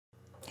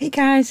Hey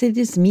guys, it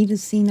is me, the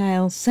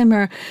Senile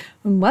Simmer,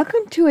 and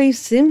welcome to a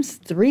Sims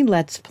 3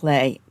 Let's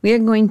Play. We are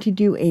going to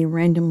do a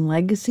random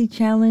legacy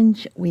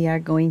challenge. We are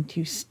going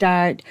to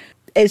start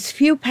as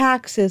few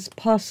packs as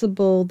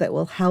possible that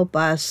will help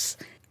us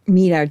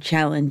meet our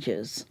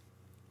challenges.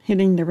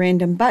 Hitting the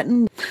random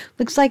button.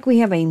 Looks like we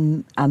have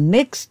a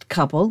mixed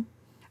couple.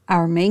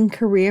 Our main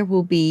career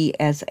will be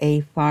as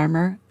a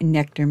farmer and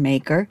nectar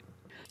maker.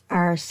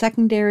 Our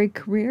secondary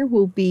career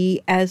will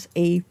be as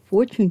a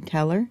fortune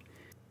teller.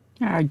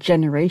 Our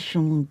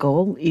generational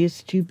goal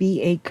is to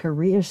be a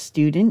career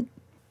student.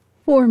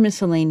 For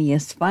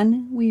miscellaneous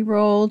fun, we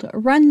rolled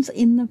runs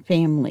in the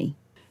family.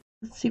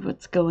 Let's see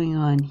what's going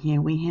on here.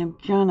 We have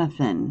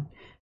Jonathan,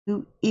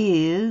 who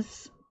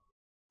is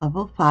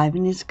level 5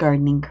 in his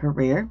gardening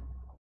career,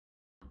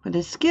 but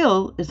his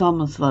skill is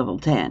almost level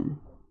 10.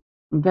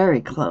 Very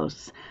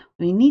close.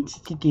 What he needs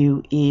to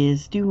do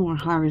is do more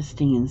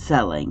harvesting and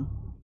selling.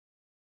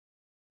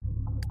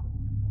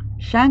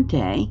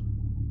 Shante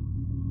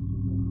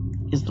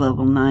is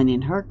level 9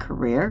 in her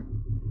career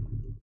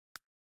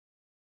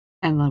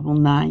and level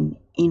 9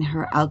 in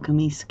her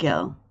alchemy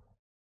skill.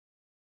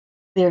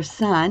 Their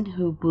son,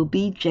 who will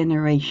be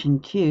generation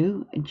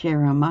 2,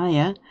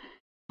 Jeremiah,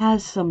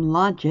 has some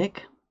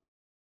logic.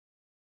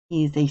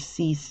 He is a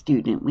C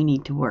student we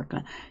need to work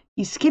on.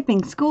 He's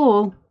skipping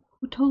school.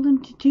 Who told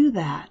him to do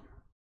that?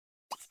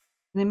 Can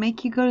they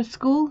make you go to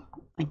school?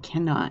 I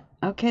cannot.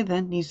 Okay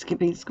then, he's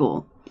skipping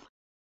school.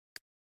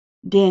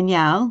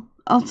 Danielle,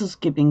 also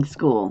skipping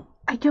school.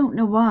 I don't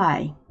know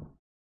why.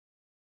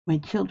 My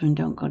children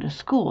don't go to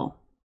school.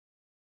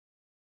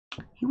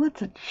 He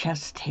wants a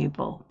chess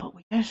table, but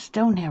we just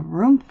don't have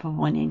room for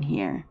one in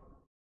here.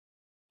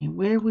 And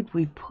where would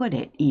we put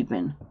it,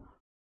 even?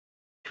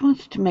 She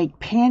wants to make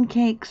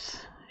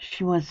pancakes.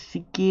 She wants to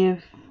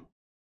give,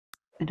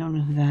 I don't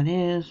know who that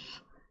is,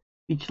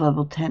 reach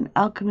level 10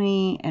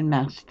 alchemy and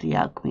master the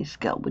alchemy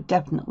skill. We're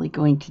definitely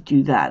going to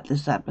do that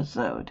this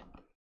episode.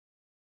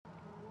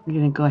 We're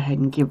going to go ahead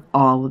and give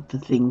all of the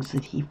things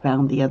that he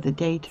found the other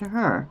day to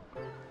her.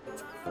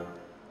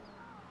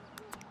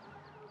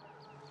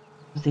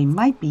 They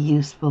might be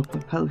useful for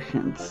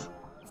potions.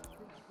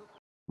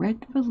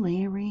 Red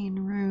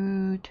valerian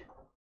root,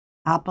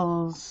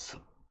 apples,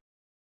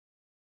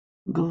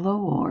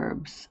 glow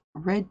orbs,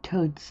 red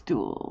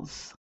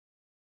toadstools.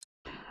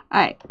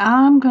 Alright,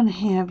 I'm going to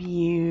have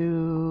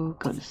you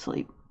go to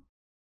sleep.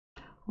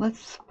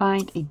 Let's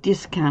find a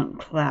discount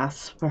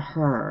class for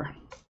her.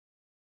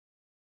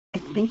 I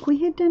think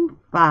we had done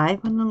 5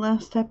 on the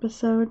last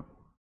episode.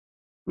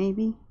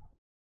 Maybe.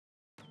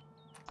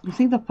 It's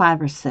either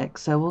 5 or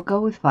 6, so we'll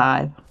go with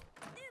 5.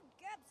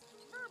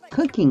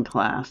 Cooking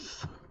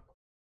class.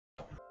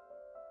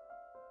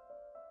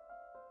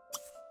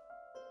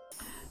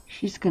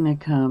 She's gonna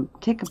come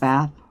take a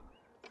bath,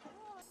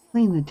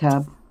 clean the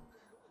tub,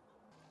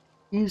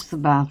 use the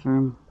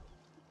bathroom,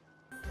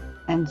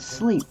 and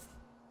sleep.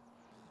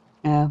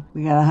 We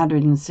got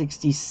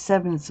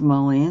 167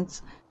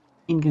 simoleons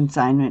in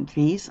consignment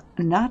fees.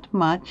 Not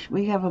much.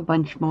 We have a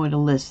bunch more to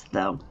list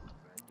though.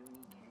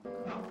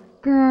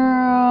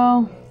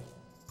 Girl.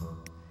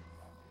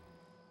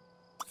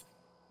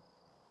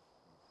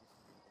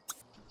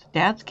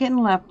 Dad's getting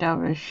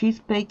leftovers. She's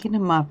baking a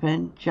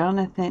muffin.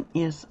 Jonathan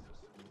is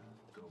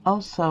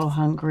also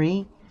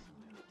hungry.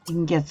 You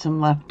can get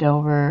some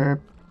leftover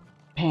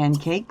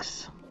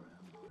pancakes.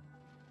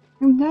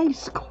 A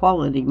nice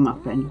quality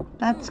muffin.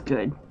 That's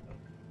good.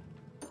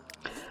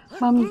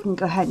 Mom, you can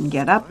go ahead and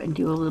get up and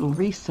do a little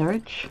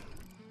research.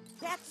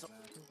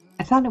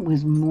 I thought it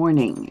was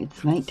morning.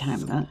 It's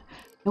nighttime.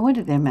 No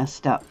wonder they're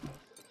messed up.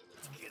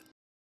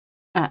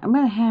 I'm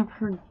going to have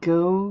her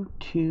go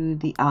to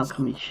the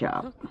alchemy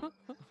shop.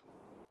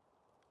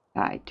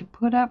 Alright, to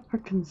put up for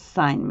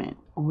consignment,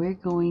 we're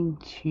going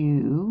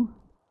to...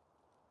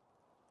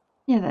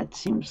 Yeah, that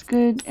seems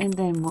good. And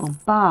then we'll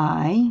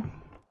buy...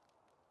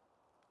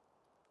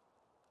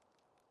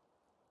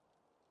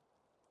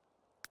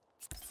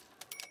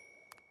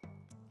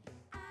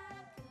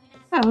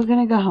 Alright, we're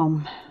going to go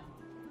home.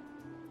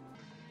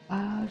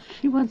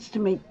 She wants to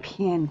make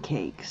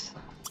pancakes.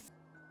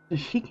 So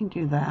she can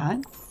do that.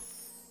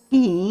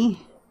 The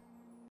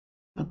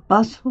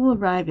bus will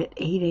arrive at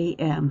 8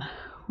 a.m.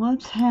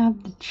 Let's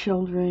have the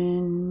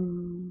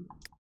children...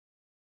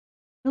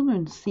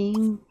 Children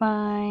seem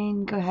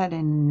fine. Go ahead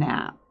and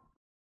nap.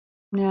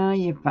 No,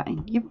 you're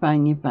fine. You're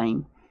fine. You're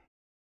fine.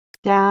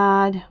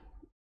 Dad,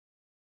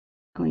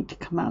 going to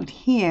come out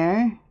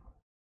here.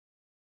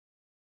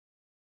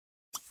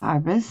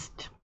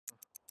 Harvest.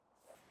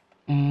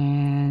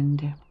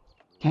 And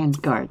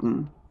tend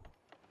garden.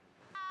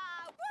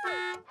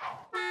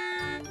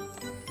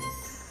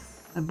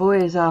 The boy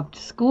is off to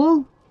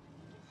school.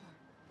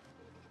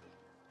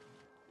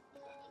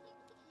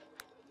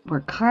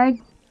 Work hard.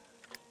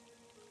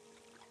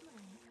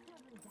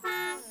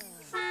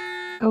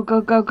 Go,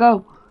 go, go,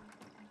 go.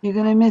 You're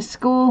gonna miss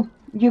school.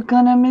 You're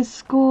gonna miss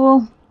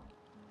school.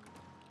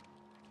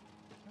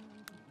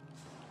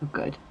 Oh,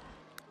 good.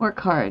 Work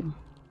hard.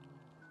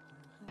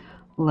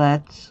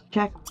 let's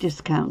check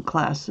discount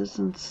classes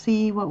and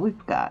see what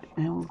we've got.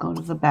 And we'll go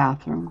to the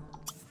bathroom.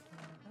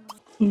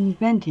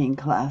 Inventing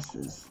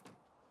classes.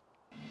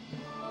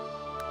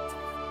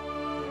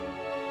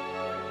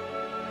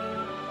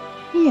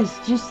 He has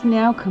just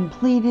now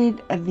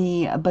completed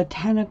the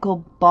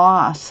Botanical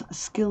Boss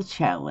skill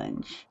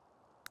challenge.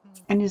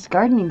 And his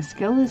gardening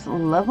skill is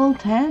level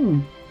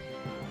 10.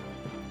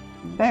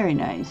 Very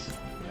nice.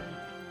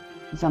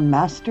 He's a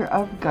master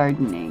of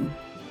gardening.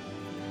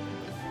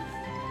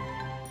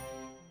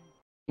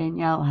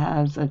 Danielle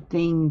has a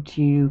thing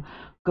to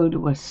go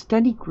to a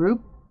study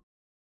group.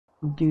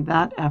 We'll do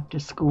that after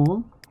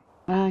school.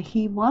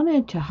 He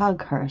wanted to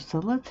hug her, so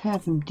let's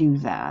have him do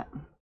that.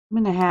 I'm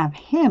going to have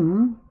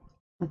him,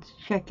 let's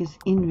check his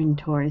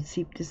inventory,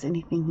 see if there's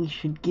anything he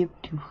should give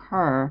to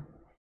her.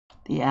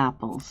 The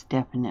apples,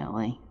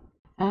 definitely.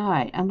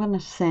 Alright, I'm going to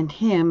send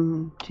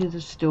him to the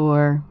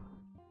store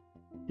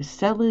to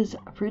sell his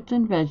fruits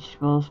and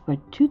vegetables for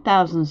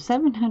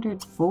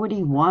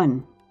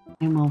 $2,741.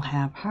 And we'll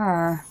have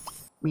her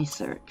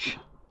research.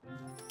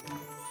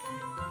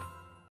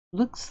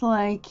 Looks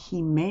like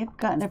he may have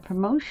gotten a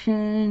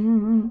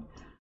promotion.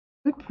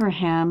 Good for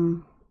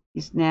him.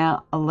 He's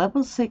now a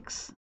level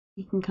 6.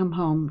 He can come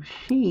home.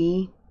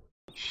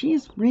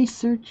 She's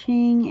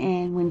researching,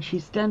 and when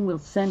she's done, we'll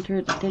send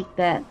her to take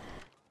that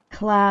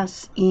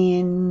class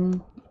in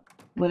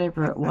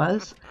whatever it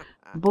was.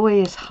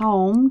 Boy is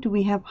home. Do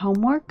we have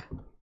homework?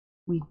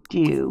 We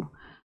do.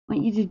 I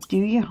want you to do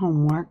your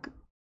homework.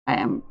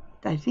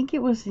 I think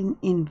it was in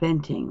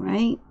inventing,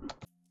 right?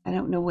 I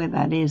don't know where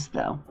that is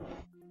though.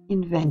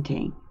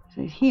 Inventing.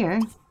 So here,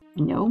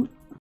 nope.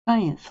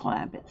 Science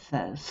lab, it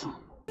says.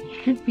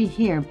 It should be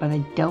here, but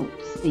I don't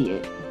see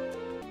it.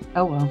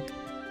 Oh well.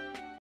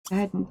 Go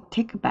ahead and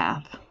take a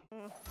bath.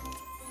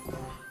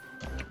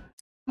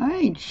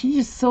 Alright, she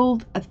just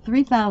sold a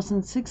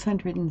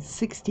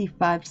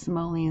 3,665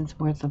 simoleons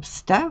worth of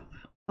stuff.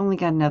 Only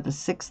got another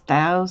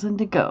 6,000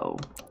 to go.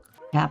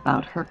 Tap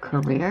out her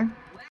career.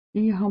 Do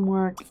your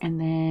homework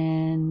and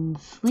then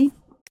sleep.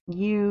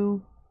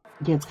 You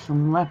get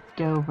some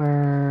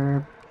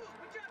leftover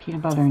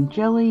peanut butter and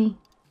jelly.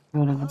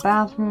 Go to the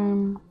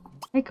bathroom.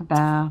 Take a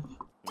bath.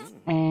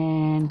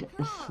 And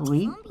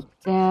sleep.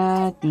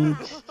 Dad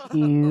needs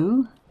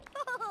to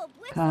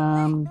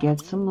come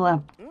get some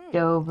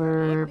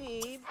leftover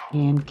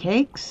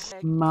pancakes.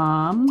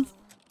 Mom,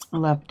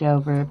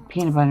 leftover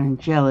peanut butter and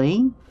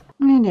jelly.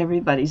 And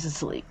everybody's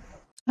asleep.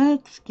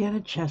 Let's get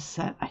a chess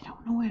set. I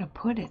don't know where to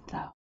put it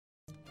though.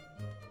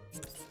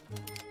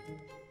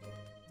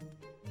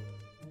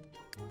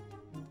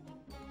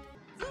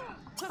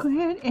 Go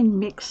ahead and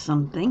mix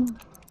something.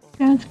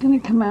 Dad's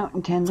gonna come out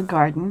and tend the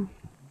garden.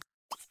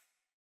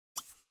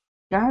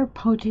 Our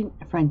potent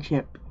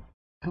friendship.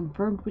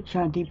 Confirmed with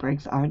Shanti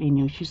Briggs already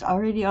knew. She's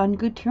already on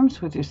good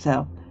terms with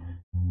herself.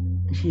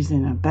 She's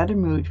in a better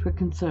mood for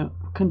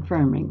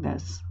confirming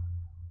this.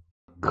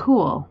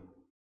 Cool.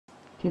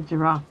 Kids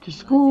are off to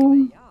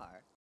school.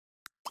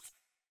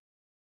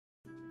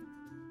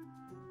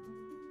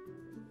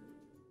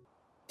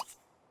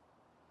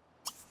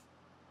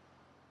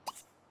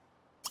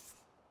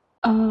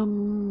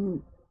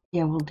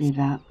 Yeah, we'll do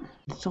that.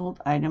 Sold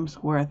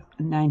items worth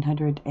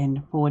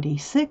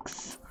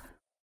 946.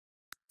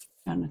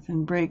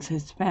 Jonathan Briggs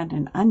has found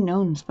an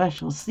unknown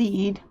special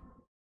seed.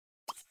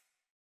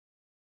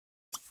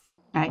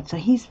 Alright, so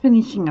he's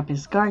finishing up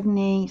his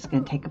gardening. He's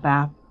going to take a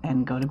bath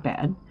and go to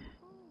bed.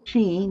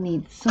 She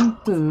needs some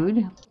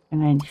food,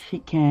 and then she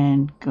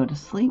can go to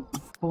sleep.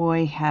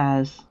 Boy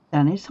has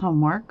done his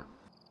homework,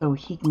 so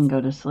he can go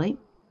to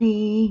sleep.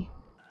 She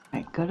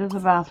might go to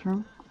the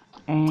bathroom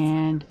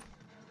and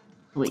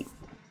sleep.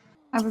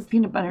 Have a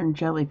peanut butter and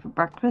jelly for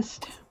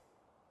breakfast.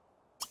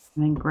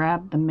 And then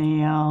grab the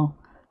mail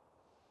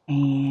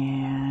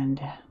and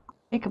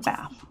take a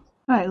bath.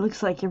 Alright,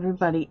 looks like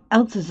everybody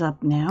else is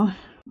up now.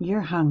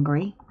 You're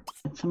hungry.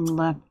 Get some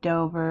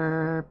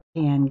leftover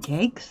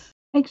pancakes.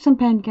 Make some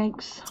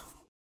pancakes.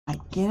 I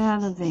get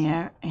out of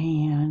there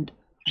and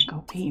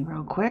go pee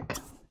real quick.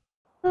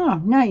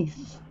 Oh,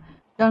 nice.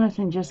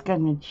 Jonathan just got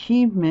an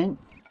achievement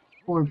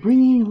for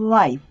bringing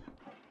life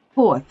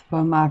forth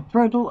from our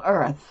fertile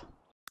earth.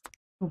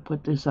 We'll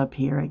put this up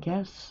here, I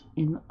guess,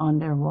 on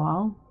their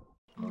wall.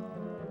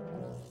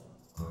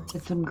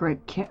 Get some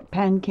great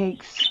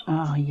pancakes.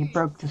 Oh, you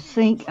broke the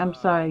sink. I'm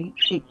sorry.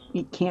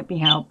 It can't be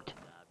helped.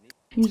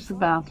 Use the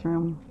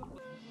bathroom.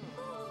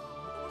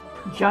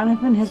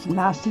 Jonathan has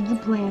mastered the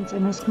plants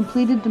and has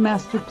completed the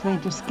Master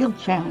Planter Skill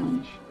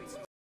Challenge.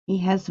 He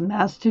has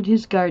mastered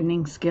his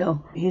gardening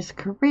skill. His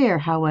career,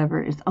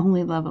 however, is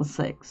only level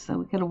 6, so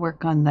we gotta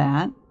work on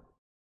that.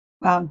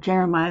 Wow,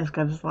 Jeremiah's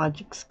got his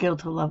logic skill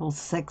to level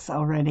 6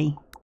 already.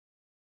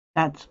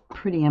 That's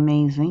pretty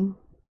amazing.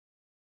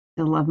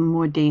 11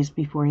 more days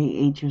before he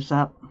ages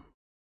up.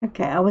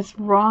 Okay, I was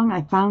wrong.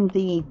 I found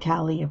the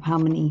tally of how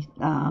many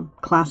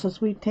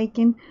classes we've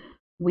taken.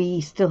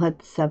 We still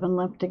had 7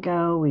 left to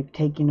go. We've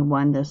taken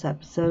 1 this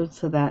episode,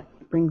 so that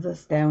brings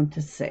us down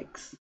to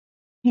 6.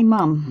 Hey,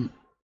 Mom.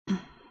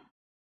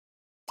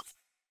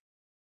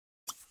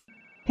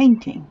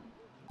 painting.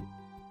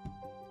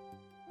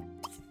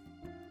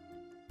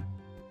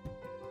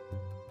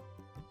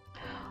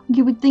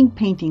 You would think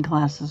painting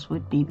classes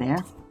would be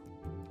there,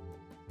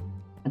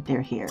 but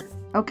they're here.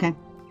 Okay.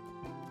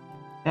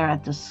 They're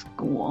at the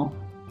school.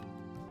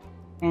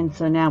 And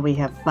so now we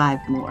have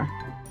 5 more.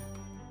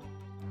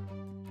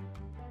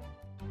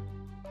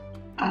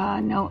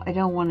 No, I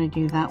don't want to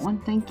do that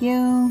one. Thank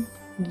you.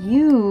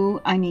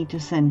 You, I need to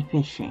send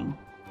fishing.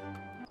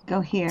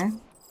 Go here.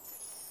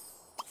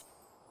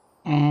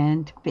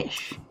 And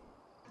fish.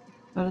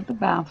 Go to the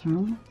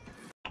bathroom.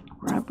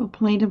 Grab a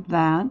plate of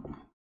that.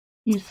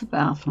 Use the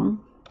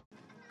bathroom.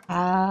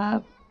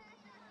 Have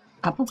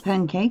a couple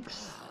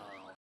pancakes.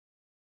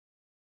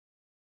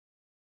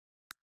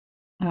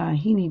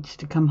 He needs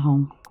to come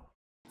home.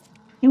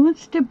 He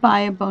wants to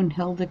buy a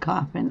Bonehilda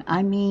coffin.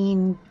 I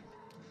mean,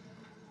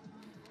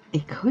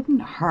 it couldn't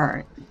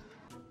hurt.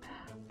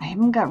 I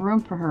haven't got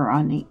room for her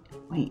on the...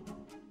 Wait.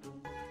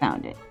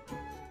 Found it.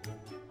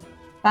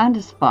 Found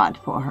a spot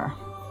for her.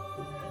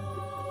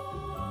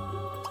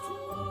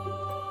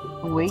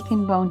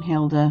 Awaken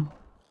Bonehilda.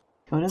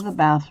 Go to the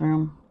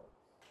bathroom.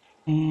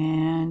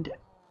 And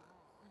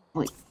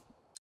sleep.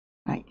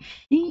 Right.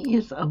 She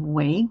is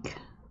awake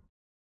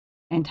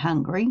and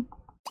hungry.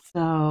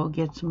 So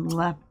get some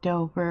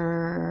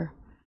leftover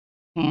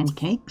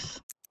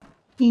pancakes.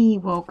 He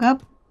woke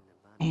up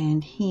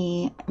and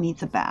he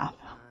needs a bath.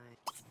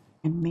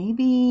 And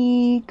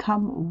maybe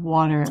come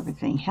water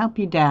everything. Help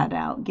your dad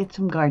out. Get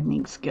some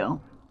gardening skill.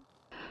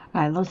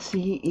 Alright, let's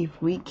see if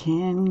we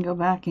can go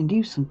back and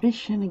do some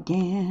fishing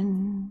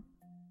again.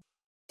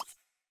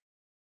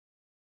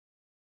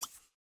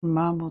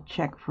 Mom will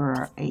check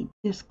for a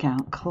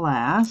discount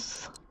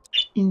class.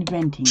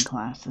 Inventing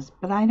classes.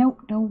 But I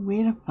don't know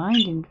where to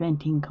find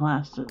inventing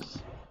classes.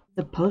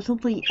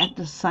 Supposedly at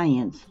the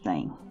science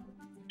thing.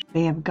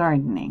 They have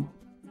gardening.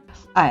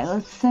 Alright,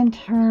 let's send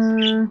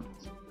her...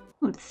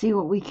 Let's see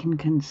what we can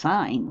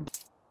consign.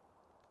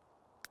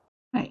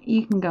 Alright,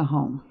 you can go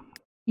home.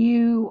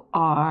 You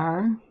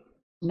are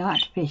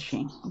not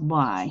fishing.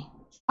 Why?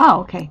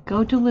 Oh, okay.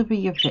 Go deliver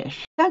your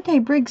fish. Dante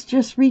Briggs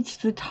just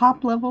reached the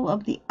top level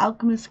of the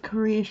alchemist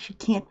career. She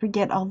can't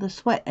forget all the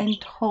sweat and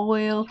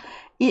toil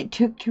it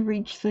took to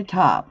reach the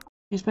top.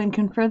 She's been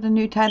conferred the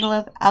new title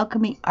of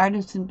Alchemy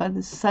Artisan by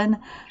the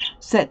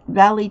Sunset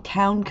Valley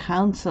Town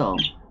Council.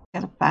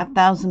 Got a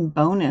 5,000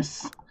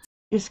 bonus.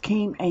 Just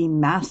came a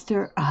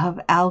Master of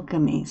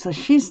Alchemy. So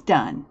she's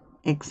done.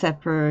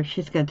 Except for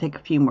she's got to take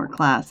a few more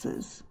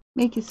classes.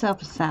 Make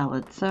yourself a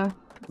salad, sir.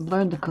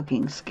 Learn the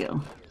cooking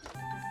skill.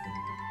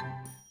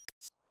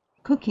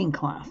 Cooking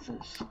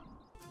classes.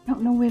 I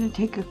don't know where to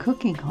take a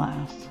cooking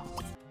class.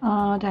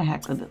 Oh, the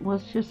heck with it.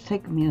 Let's just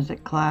take a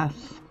music class.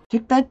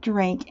 Took that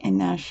drink and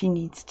now she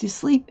needs to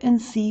sleep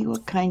and see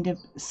what kind of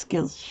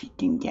skills she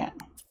can get.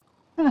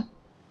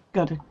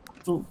 Got a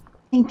little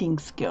painting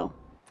skill.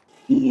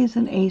 He is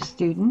an A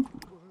student,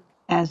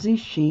 as is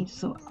she,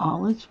 so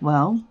all is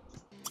well.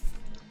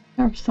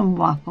 Serve some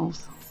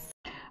waffles.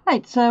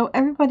 Alright, so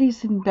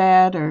everybody's in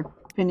bed or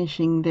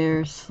finishing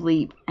their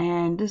sleep,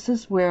 and this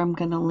is where I'm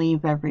going to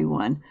leave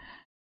everyone.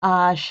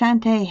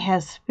 Shantae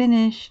has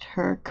finished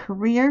her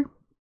career.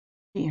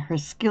 Her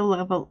skill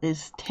level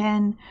is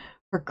 10.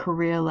 Her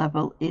career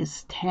level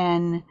is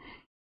 10.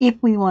 If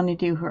we want to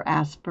do her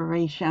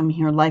aspiration,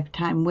 her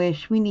lifetime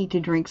wish, we need to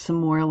drink some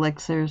more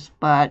elixirs,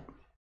 but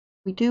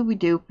we do, we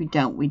do. If we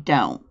don't, we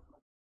don't.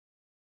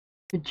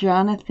 For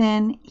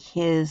Jonathan,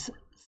 his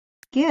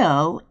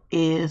skill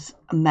is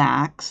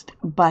maxed,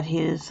 but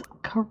his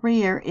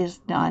career is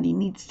not. He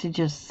needs to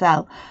just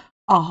sell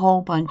a whole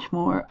bunch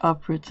more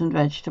of fruits and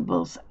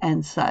vegetables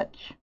and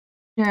such.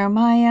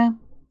 Jeremiah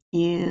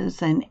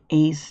is an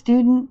A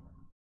student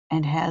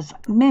and has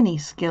many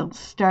skills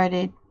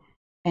started,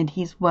 and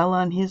he's well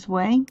on his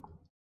way.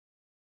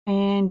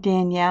 And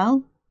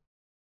Danielle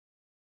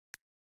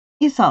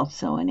is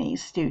also an A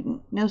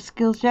student. No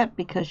skills yet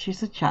because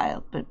she's a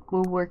child, but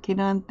we're working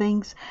on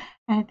things.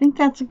 And I think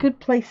that's a good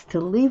place to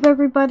leave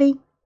everybody.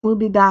 We'll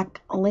be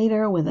back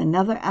later with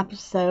another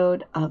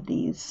episode of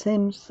the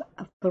Sims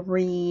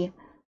 3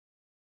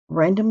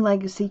 Random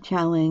Legacy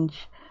Challenge.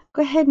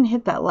 Go ahead and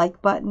hit that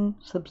like button,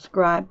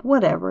 subscribe,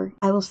 whatever.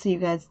 I will see you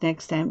guys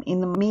next time. In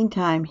the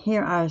meantime,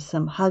 here are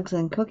some hugs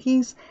and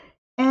cookies,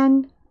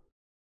 and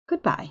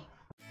goodbye.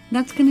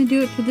 That's going to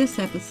do it for this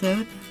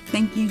episode.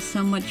 Thank you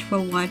so much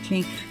for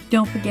watching.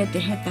 Don't forget to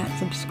hit that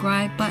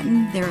subscribe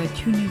button. There are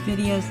 2 new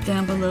videos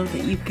down below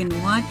that you can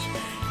watch.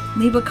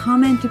 Leave a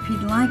comment if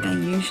you'd like. I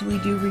usually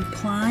do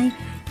reply.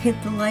 Hit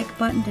the like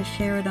button to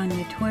share it on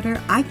your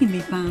Twitter. I can be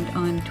found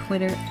on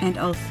Twitter and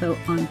also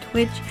on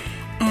Twitch.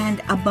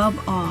 And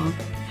above all,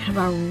 have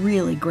a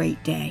really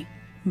great day.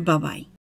 Bye-bye.